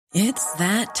It's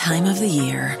that time of the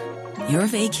year. Your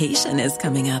vacation is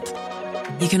coming up.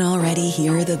 You can already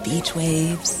hear the beach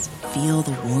waves, feel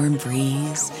the warm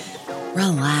breeze,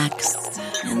 relax,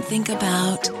 and think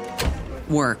about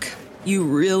work. You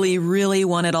really, really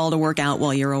want it all to work out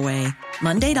while you're away.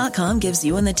 Monday.com gives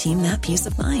you and the team that peace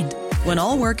of mind. When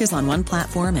all work is on one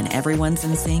platform and everyone's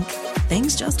in sync,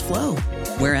 things just flow.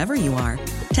 Wherever you are,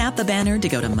 tap the banner to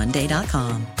go to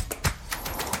Monday.com.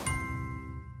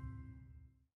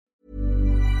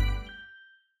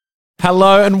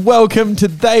 Hello and welcome to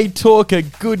They Talk a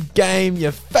Good Game,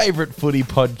 your favourite footy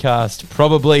podcast.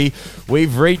 Probably.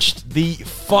 We've reached the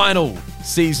final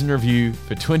season review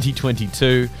for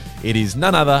 2022. It is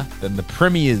none other than the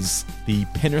Premiers, the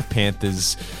Penrith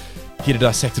Panthers. Here to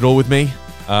dissect it all with me.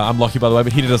 I'm Lockie, by the way,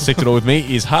 but here to dissect it all with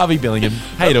me is Harvey Billingham.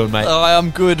 How you doing, mate? I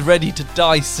am good, ready to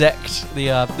dissect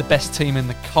the best team in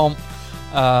the comp.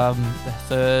 Their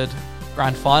third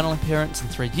grand final appearance in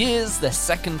 3 years, their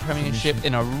second premiership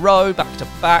in a row, back to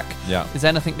back. Yeah. Is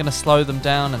anything going to slow them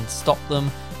down and stop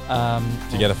them?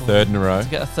 To get a third in a row. To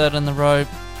get a third in the row.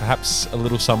 Perhaps a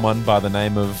little someone by the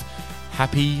name of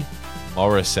Happy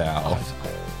Morrisau.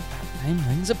 That name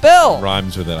rings a bell.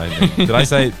 Rhymes with it, I think. Did I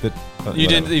say that? You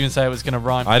didn't even say it was going to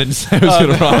rhyme. I didn't say it was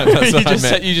going to rhyme. That's what I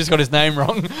meant. You just got his name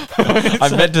wrong. I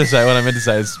meant to say what I meant to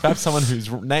say is perhaps someone whose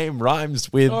name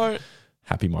rhymes with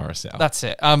Happy Morrisau. That's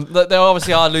it. They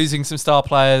obviously are losing some star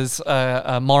players.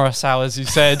 Morrisau, as you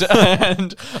said,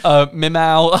 and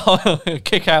Mimau,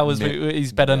 Kickow, as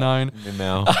he's better known.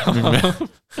 Mimau.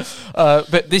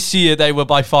 But this year they were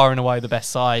by far and away the best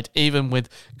side, even with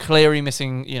Cleary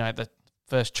missing, the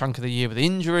first chunk of the year with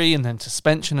injury and then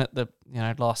suspension at the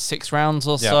last 6 rounds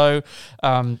or so.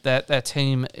 Their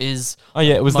team is. Oh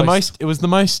yeah, it was the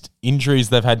most injuries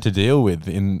they've had to deal with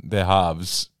in their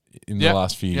halves in the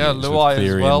last few years. Luai with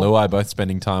Cleary as well. and Luai both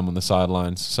spending time on the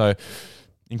sidelines. So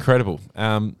incredible.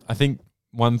 I think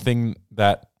one thing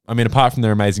that, apart from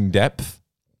their amazing depth,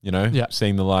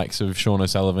 seeing the likes of Sean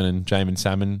O'Sullivan and Jamin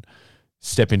Salmon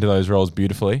step into those roles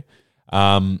beautifully.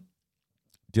 Dylan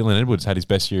Edwards had his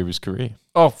best year of his career.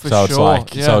 Oh, for sure.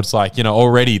 So it's like,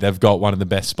 already they've got one of the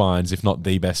best spines, if not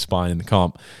the best spine in the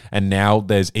comp. And now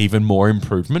there's even more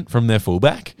improvement from their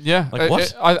fullback. Yeah. Like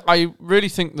what? I really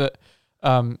think that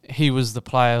he was the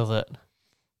player that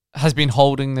has been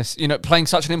holding this, playing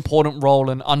such an important role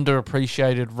and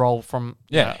underappreciated role from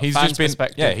he's fans' just been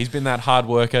perspective. he's been that hard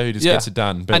worker who just gets it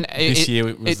done. But this year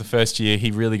it was the first year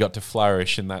he really got to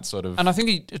flourish in that sort of. And I think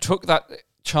he took that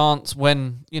chance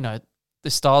when the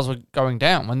stars were going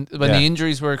down, when the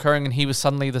injuries were occurring, and he was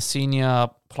suddenly the senior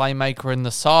playmaker in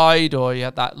the side, or he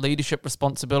had that leadership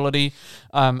responsibility,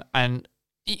 and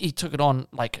he took it on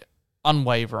like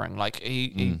unwavering. Like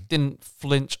he didn't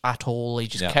flinch at all. He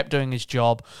just kept doing his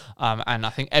job. And I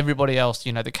think everybody else,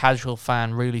 the casual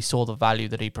fan really saw the value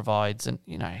that he provides. And,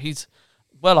 he's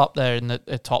well up there in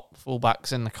the top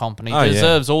fullbacks in the company.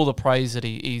 Deserves all the praise that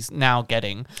he's now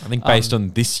getting. I think based on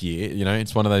this year,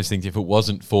 it's one of those things, if it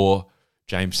wasn't for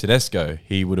James Tedesco,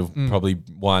 he would have probably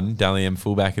won Dally M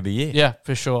Fullback of the Year. Yeah,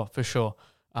 for sure.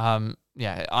 An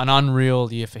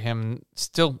unreal year for him.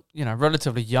 Still,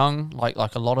 relatively young,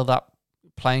 like a lot of that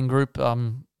playing group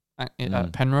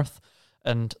at Penrith,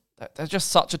 and they're just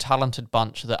such a talented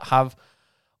bunch that have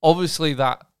obviously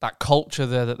that culture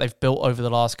there that they've built over the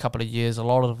last couple of years. A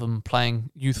lot of them playing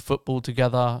youth football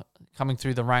together, coming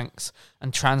through the ranks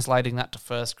and translating that to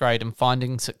first grade and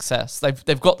finding success.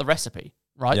 They've got the recipe,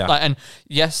 right? Yeah. And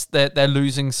yes, they're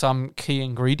losing some key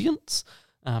ingredients.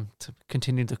 To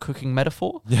continue the cooking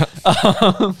metaphor,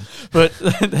 but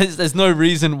there's no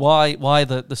reason why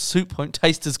the soup won't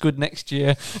taste as good next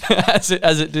year as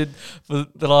it did for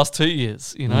the last 2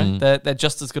 years. They're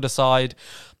just as good a side.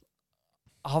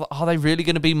 Are they really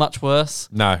going to be much worse?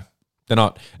 No, they're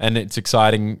not. And it's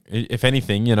exciting. If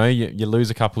anything, you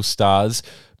lose a couple stars,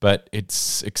 but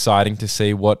it's exciting to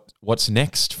see what's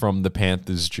next from the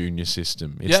Panthers junior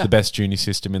system. It's the best junior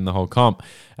system in the whole comp,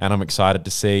 and I'm excited to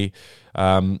see.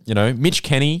 Mitch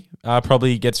Kenny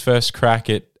probably gets first crack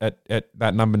at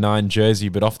that number 9 jersey,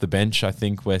 but off the bench, I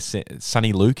think where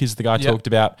Sonny Luke is the guy talked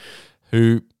about,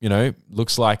 who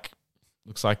looks like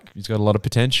he's got a lot of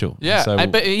potential. Yeah, so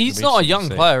but he's not a young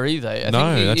player either. I think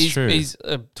that's he's true. He's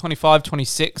 25,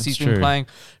 26. He's been true. playing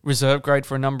reserve grade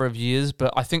for a number of years,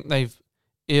 but I think they've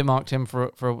earmarked him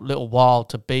for a little while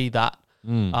to be that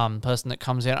person that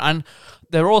comes in. And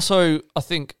they're also, I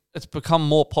think, it's become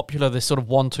more popular, this sort of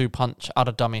 1-2 punch out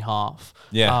of dummy half.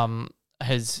 Yeah.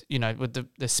 With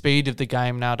the speed of the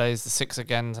game nowadays, the 6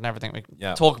 agains and everything, we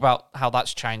talk about how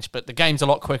that's changed, but the game's a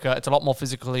lot quicker. It's a lot more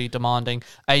physically demanding.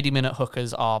 80-minute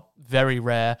hookers are very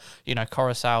rare.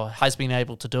 Coruscant has been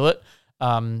able to do it.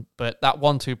 But that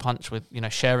 1-2 punch with,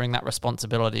 sharing that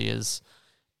responsibility is,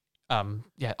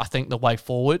 I think the way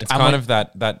forward. It's kind of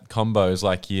that combo is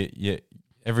like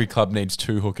every club needs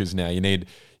 2 hookers now. You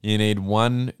need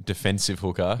one defensive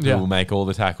hooker who will make all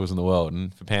the tackles in the world.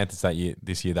 And for Panthers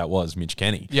this year, that was Mitch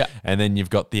Kenny. Yeah. And then you've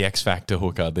got the X Factor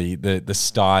hooker, the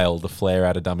style, the flair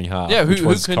out of dummy half, which who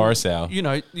was can, Coruscant.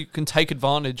 You can take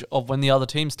advantage of when the other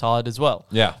team's tired as well.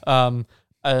 Yeah.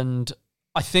 And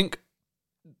I think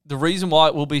the reason why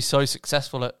it will be so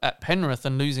successful at Penrith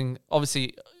and losing,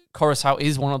 obviously, Coruscant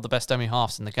is one of the best dummy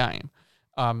halves in the game.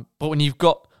 But when you've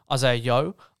got Isaiah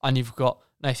Yeo and you've got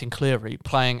Nathan Cleary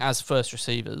playing as first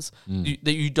receivers,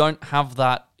 you don't have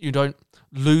that, you don't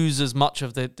lose as much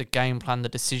of the game plan, the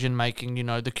decision making,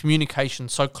 the communication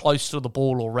so close to the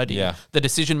ball already. Yeah. The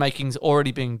decision making's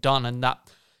already being done, and that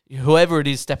whoever it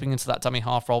is stepping into that dummy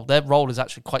half role, their role is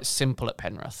actually quite simple at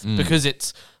Penrith because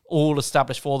it's all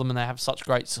established for them and they have such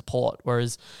great support.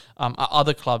 Whereas at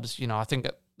other clubs, I think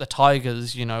at the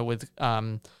Tigers, with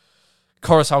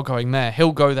Coruscant going there,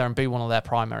 he'll go there and be one of their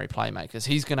primary playmakers.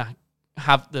 He's going to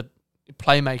have the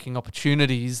playmaking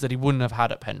opportunities that he wouldn't have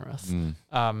had at Penrith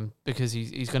because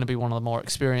he's going to be one of the more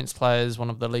experienced players, one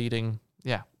of the leading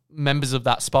members of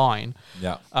that spine.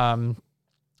 Yeah.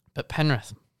 But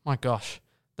Penrith, my gosh,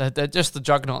 they're just the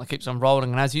juggernaut that keeps on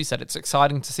rolling. And as you said, it's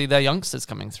exciting to see their youngsters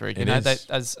coming through.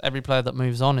 As every player that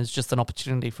moves on is just an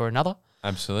opportunity for another.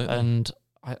 Absolutely. And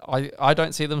I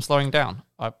don't see them slowing down.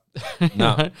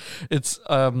 It's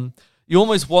you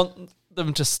almost want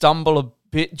them to stumble a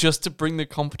bit just to bring the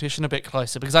competition a bit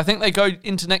closer, because I think they go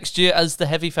into next year as the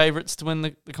heavy favourites to win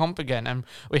the comp again. And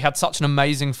we had such an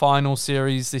amazing final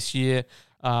series this year,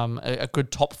 a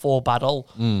good top 4 battle,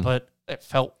 but it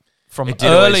felt from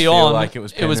early on like it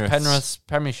was Penrith's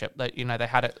premiership. That they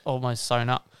had it almost sewn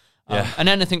up, and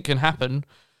anything can happen.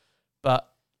 But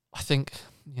I think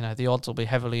the odds will be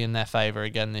heavily in their favour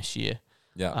again this year.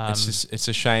 Yeah, it's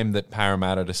a shame that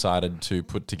Parramatta decided to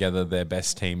put together their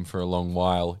best team for a long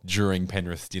while during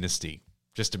Penrith's dynasty.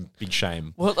 Just a big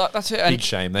shame. Well, that's it. Big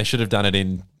shame. They should have done it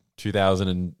in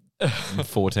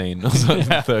 2014 or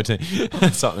something,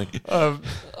 13, something.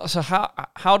 So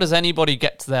how does anybody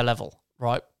get to their level,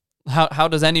 right? How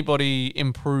does anybody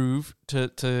improve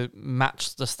to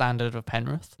match the standard of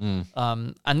Penrith?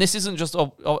 And this isn't just,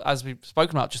 as we've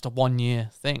spoken about, just a 1-year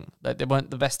thing. They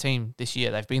weren't the best team this year.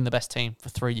 They've been the best team for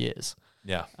 3 years.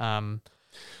 Yeah.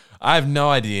 I have no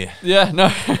idea. Yeah,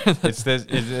 no.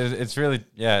 It's really,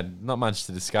 not much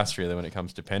to discuss really when it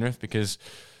comes to Penrith, because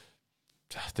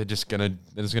they're just gonna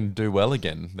do well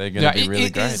again. They're gonna be really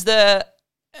great. Is there?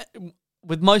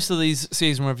 With most of these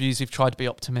season reviews, you've tried to be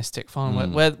optimistic.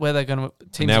 Fine, where they're going to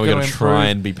teams. Now we're going to try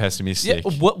and be pessimistic.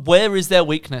 Yeah, where is their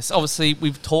weakness? Obviously,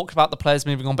 we've talked about the players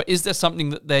moving on, but is there something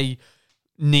that they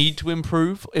need to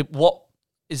improve? Have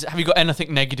you got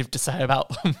anything negative to say about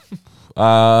them?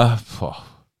 I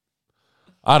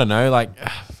don't know. Like,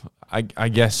 I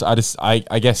guess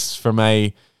from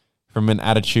an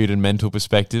attitude and mental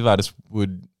perspective, I just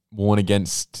would warn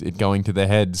against it going to their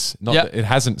heads. That it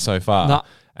hasn't so far. No.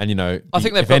 And I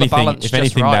think they've got the balance if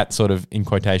anything, right. that sort of, in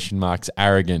quotation marks,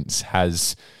 arrogance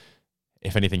has,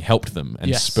 if anything, helped them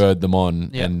and spurred them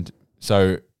on. Yeah. And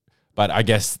so, but I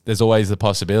guess there's always the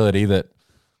possibility that,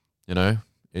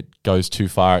 it goes too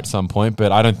far at some point,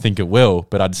 but I don't think it will.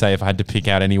 But I'd say if I had to pick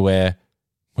out anywhere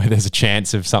where there's a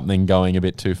chance of something going a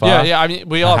bit too far. Yeah. I mean,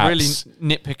 we are really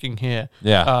nitpicking here.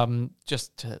 Yeah.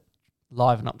 Just to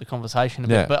liven up the conversation a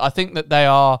bit. But I think that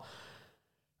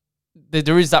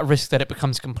there is that risk that it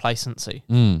becomes complacency.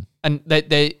 And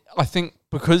I think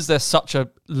because they're such a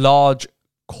large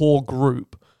core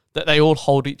group that they all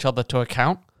hold each other to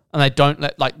account, and they don't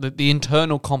let the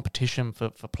internal competition for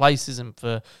places and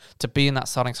to be in that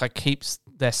starting side keeps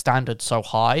their standards so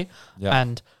high. Yeah.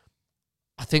 And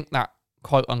I think that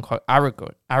quote unquote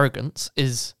arrogance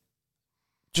is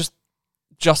just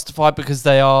justified because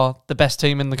they are the best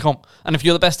team in the comp. And if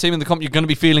you're the best team in the comp, you're going to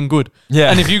be feeling good. Yeah.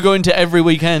 And if you go into every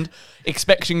weekend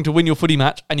expecting to win your footy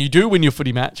match, and you do win your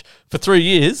footy match for 3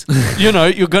 years,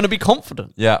 you're going to be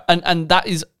confident. Yeah. And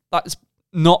that's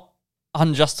not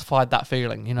unjustified, that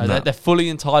feeling. No. They're fully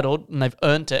entitled and they've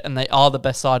earned it, and they are the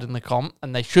best side in the comp,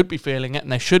 and they should be feeling it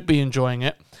and they should be enjoying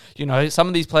it. Some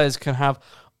of these players can have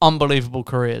unbelievable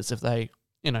careers if they,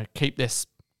 keep this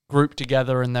group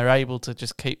together and they're able to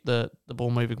just keep the ball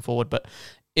moving forward. But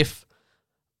if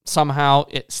somehow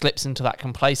it slips into that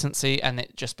complacency and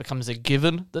it just becomes a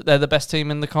given that they're the best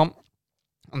team in the comp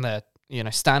and their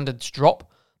standards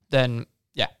drop, then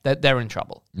they're in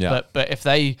trouble. Yeah. But if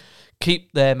they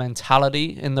keep their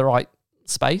mentality in the right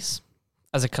space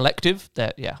as a collective,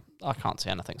 I can't see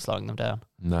anything slowing them down.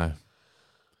 No.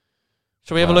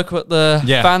 Shall we have a look at what the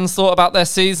fans thought about their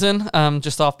season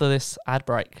just after this ad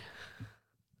break?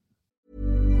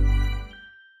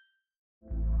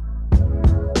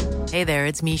 Hey there,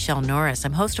 it's Michelle Norris.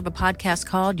 I'm host of a podcast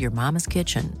called Your Mama's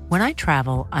Kitchen. When I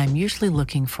travel, I'm usually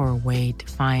looking for a way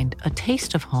to find a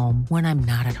taste of home when I'm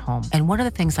not at home. And one of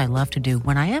the things I love to do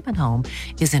when I am at home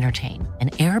is entertain.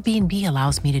 And Airbnb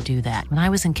allows me to do that. When I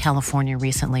was in California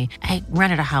recently, I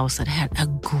rented a house that had a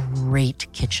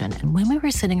great kitchen. And when we were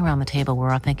sitting around the table, we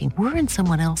were all thinking, we're in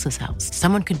someone else's house.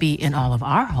 Someone could be in all of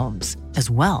our homes as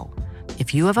well.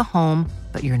 If you have a home,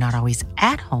 but you're not always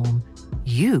at home,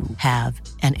 you have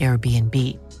an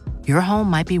Airbnb. Your home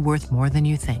might be worth more than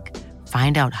you think.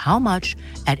 Find out how much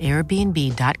at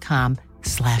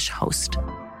airbnb.com/host.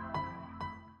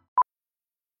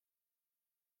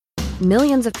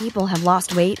 Millions of people have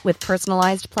lost weight with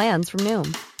personalized plans from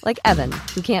Noom. Like Evan,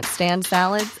 who can't stand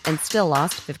salads and still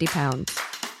lost 50 pounds.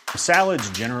 Salads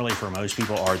generally for most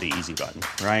people are the easy button,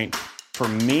 right? For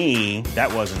me,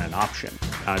 that wasn't an option.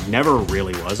 I never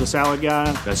really was a salad guy.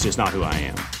 That's just not who I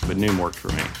am. But Noom worked for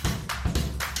me.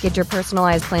 Get your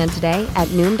personalized plan today at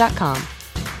Noom.com.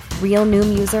 Real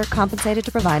Noom user compensated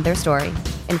to provide their story.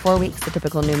 In 4 weeks, the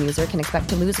typical Noom user can expect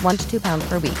to lose 1 to 2 pounds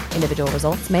per week. Individual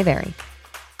results may vary.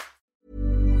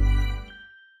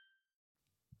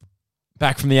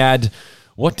 Back from the ad,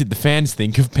 what did the fans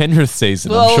think of Penrith's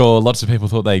season? I'm sure lots of people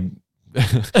thought they...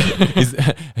 is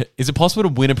it possible to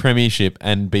win a premiership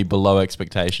and be below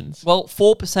expectations? Well,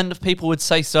 4% of people would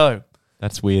say so.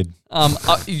 That's weird.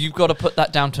 You've got to put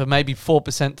that down to maybe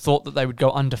 4% thought that they would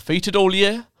go undefeated all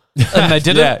year. And they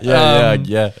didn't.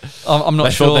 Yeah. I'm not they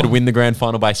sure. They thought they'd win the grand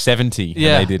final by 70, and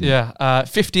they didn't. Yeah,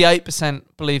 58%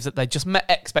 believe that they just met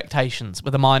expectations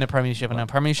with a minor premiership and a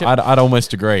premiership. I'd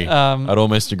almost agree. I'd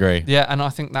almost agree. Yeah, and I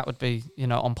think that would be,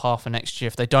 on par for next year.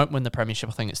 If they don't win the premiership,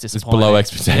 I think it's disappointing. It's below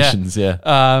expectations, yeah.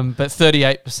 But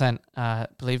 38%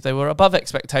 believe they were above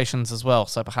expectations as well,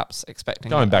 so perhaps expecting...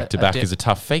 Going back-to-back is a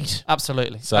tough feat.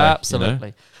 Absolutely. So,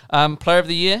 absolutely. Player of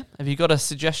the year, have you got a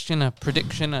suggestion, a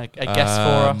prediction, a guess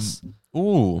for us?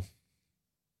 Ooh.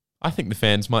 I think the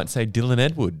fans might say Dylan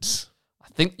Edwards. I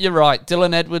think you're right.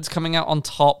 Dylan Edwards coming out on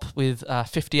top with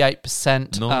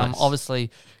 58%. Nice. Obviously,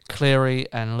 Cleary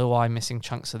and Luai missing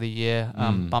chunks of the year,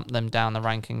 bumped them down the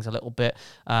rankings a little bit.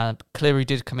 Cleary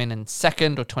did come in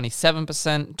second or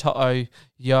 27%. Toto,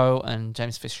 Yeo, and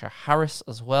James Fisher-Harris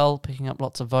as well, picking up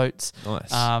lots of votes.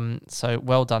 Nice. So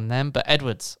well done them. But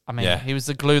Edwards, he was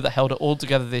the glue that held it all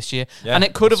together this year. Yeah, and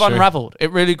it could have true. unraveled.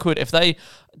 It really could. If they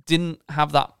didn't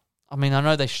have that... I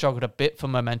know they struggled a bit for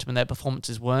momentum and their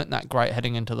performances weren't that great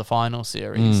heading into the final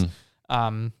series.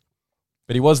 But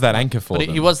he was that anchor for them.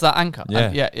 He was that anchor.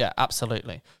 Yeah. Yeah,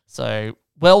 absolutely. So,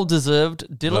 well-deserved,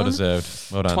 Dylan.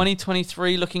 Well-deserved. Well done.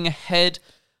 2023 looking ahead.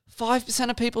 5%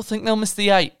 of people think they'll miss the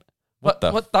 8.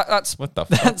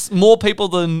 That's more people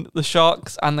than the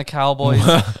Sharks and the Cowboys,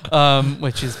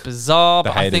 which is bizarre.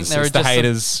 But I think there are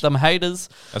just some haters.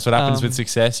 That's what happens with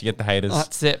success. You get the haters.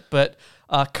 That's it. But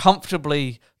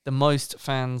comfortably... the most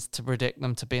fans to predict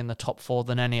them to be in the top 4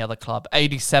 than any other club.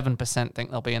 87%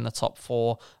 think they'll be in the top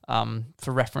 4.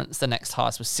 For reference, the next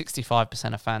highest was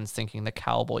 65% of fans thinking the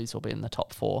Cowboys will be in the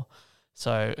top 4.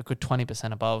 So a good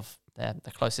 20% above their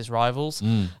closest rivals.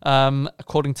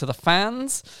 According to the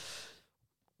fans,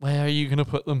 where are you going to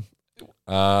put them?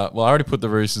 Well, I already put the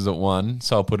Roosters at 1,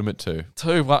 so I'll put them at 2.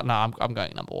 2? What? No, I'm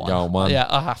going number 1. Go on 1. Yeah,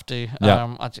 I have to.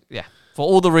 Yeah. For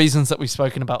all the reasons that we've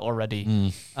spoken about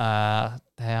already,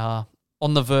 they are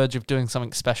on the verge of doing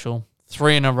something special.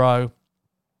 3 in a row.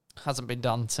 Hasn't been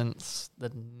done since the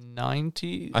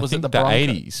 90s. Was it the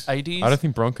 80s? 80s? I don't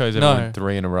think Broncos ever won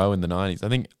 3 in a row in the 90s. I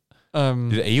think...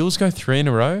 did the Eels go 3 in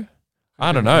a row?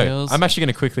 I don't know. Eels. I'm actually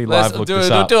going to quickly look this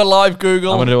up. Do a live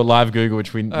Google. I'm going to do a live Google,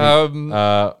 which you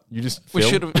just... We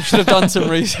should have done some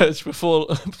research before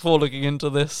looking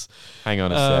into this. Hang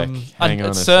on a sec.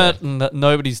 It's certain that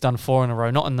nobody's done 4 in a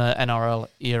row, not in the NRL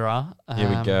era. Here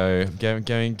we go. Going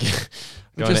to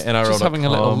NRL.com. Just having a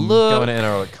little look. Going to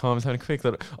NRL.com. Having a quick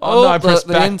look. Oh, no, I pressed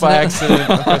back by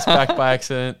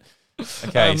accident.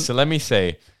 Okay, so let me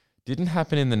see. Didn't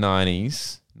happen in the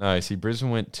 90s. No, see,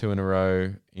 Brisbane went 2 in a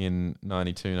row in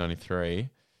 92, 93.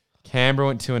 Canberra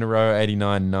went 2 in a row,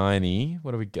 89, 90.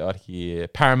 What do we got here?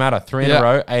 Parramatta, 3 in a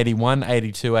row, 81,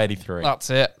 82, 83.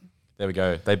 That's it. There we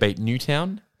go. They beat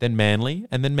Newtown, then Manly,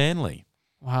 and then Manly.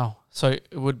 Wow. So it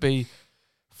would be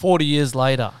 40 years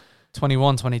later,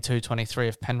 21, 22, 23,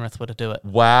 if Penrith were to do it.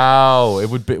 Wow. It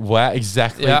would be, wow,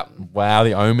 exactly. Yep. Wow,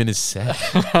 the omen is set.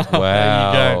 Wow.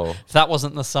 There you go. If that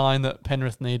wasn't the sign that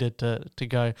Penrith needed to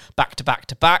go back to back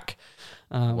to back,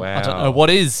 wow. I don't know what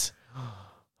is.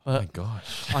 Oh my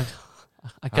gosh.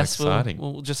 I guess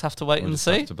we'll just have to wait and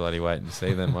see. Have to bloody wait and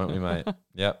see then, won't we, mate?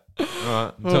 Yep. All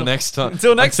right. Until next time.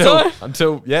 Until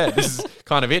this is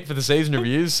kind of it for the season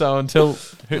reviews. So until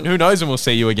who knows when we'll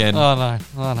see you again. Oh no.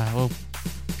 Well,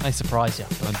 may surprise you.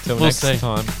 Until next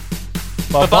time.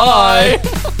 Bye-bye.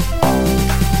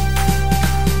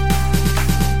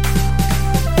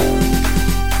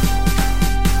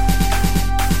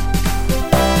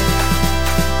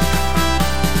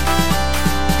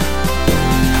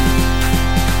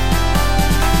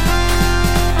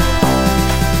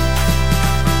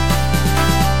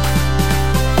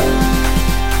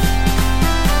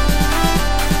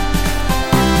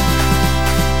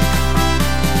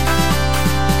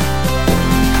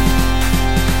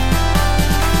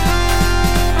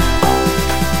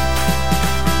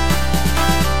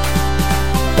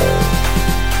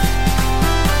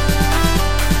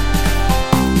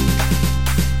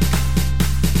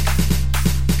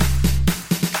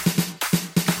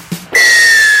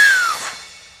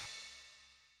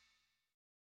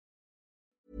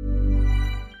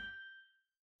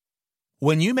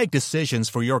 When you make decisions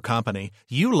for your company,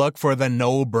 you look for the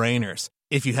no-brainers.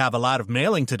 If you have a lot of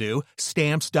mailing to do,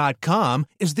 Stamps.com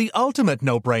is the ultimate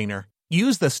no-brainer.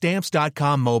 Use the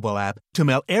Stamps.com mobile app to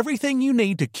mail everything you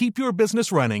need to keep your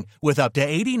business running with up to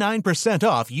 89%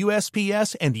 off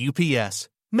USPS and UPS.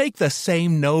 Make the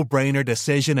same no-brainer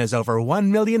decision as over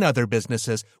 1 million other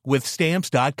businesses with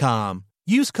Stamps.com.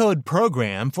 Use code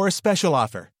PROGRAM for a special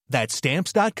offer. That's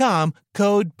Stamps.com,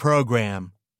 code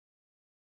PROGRAM.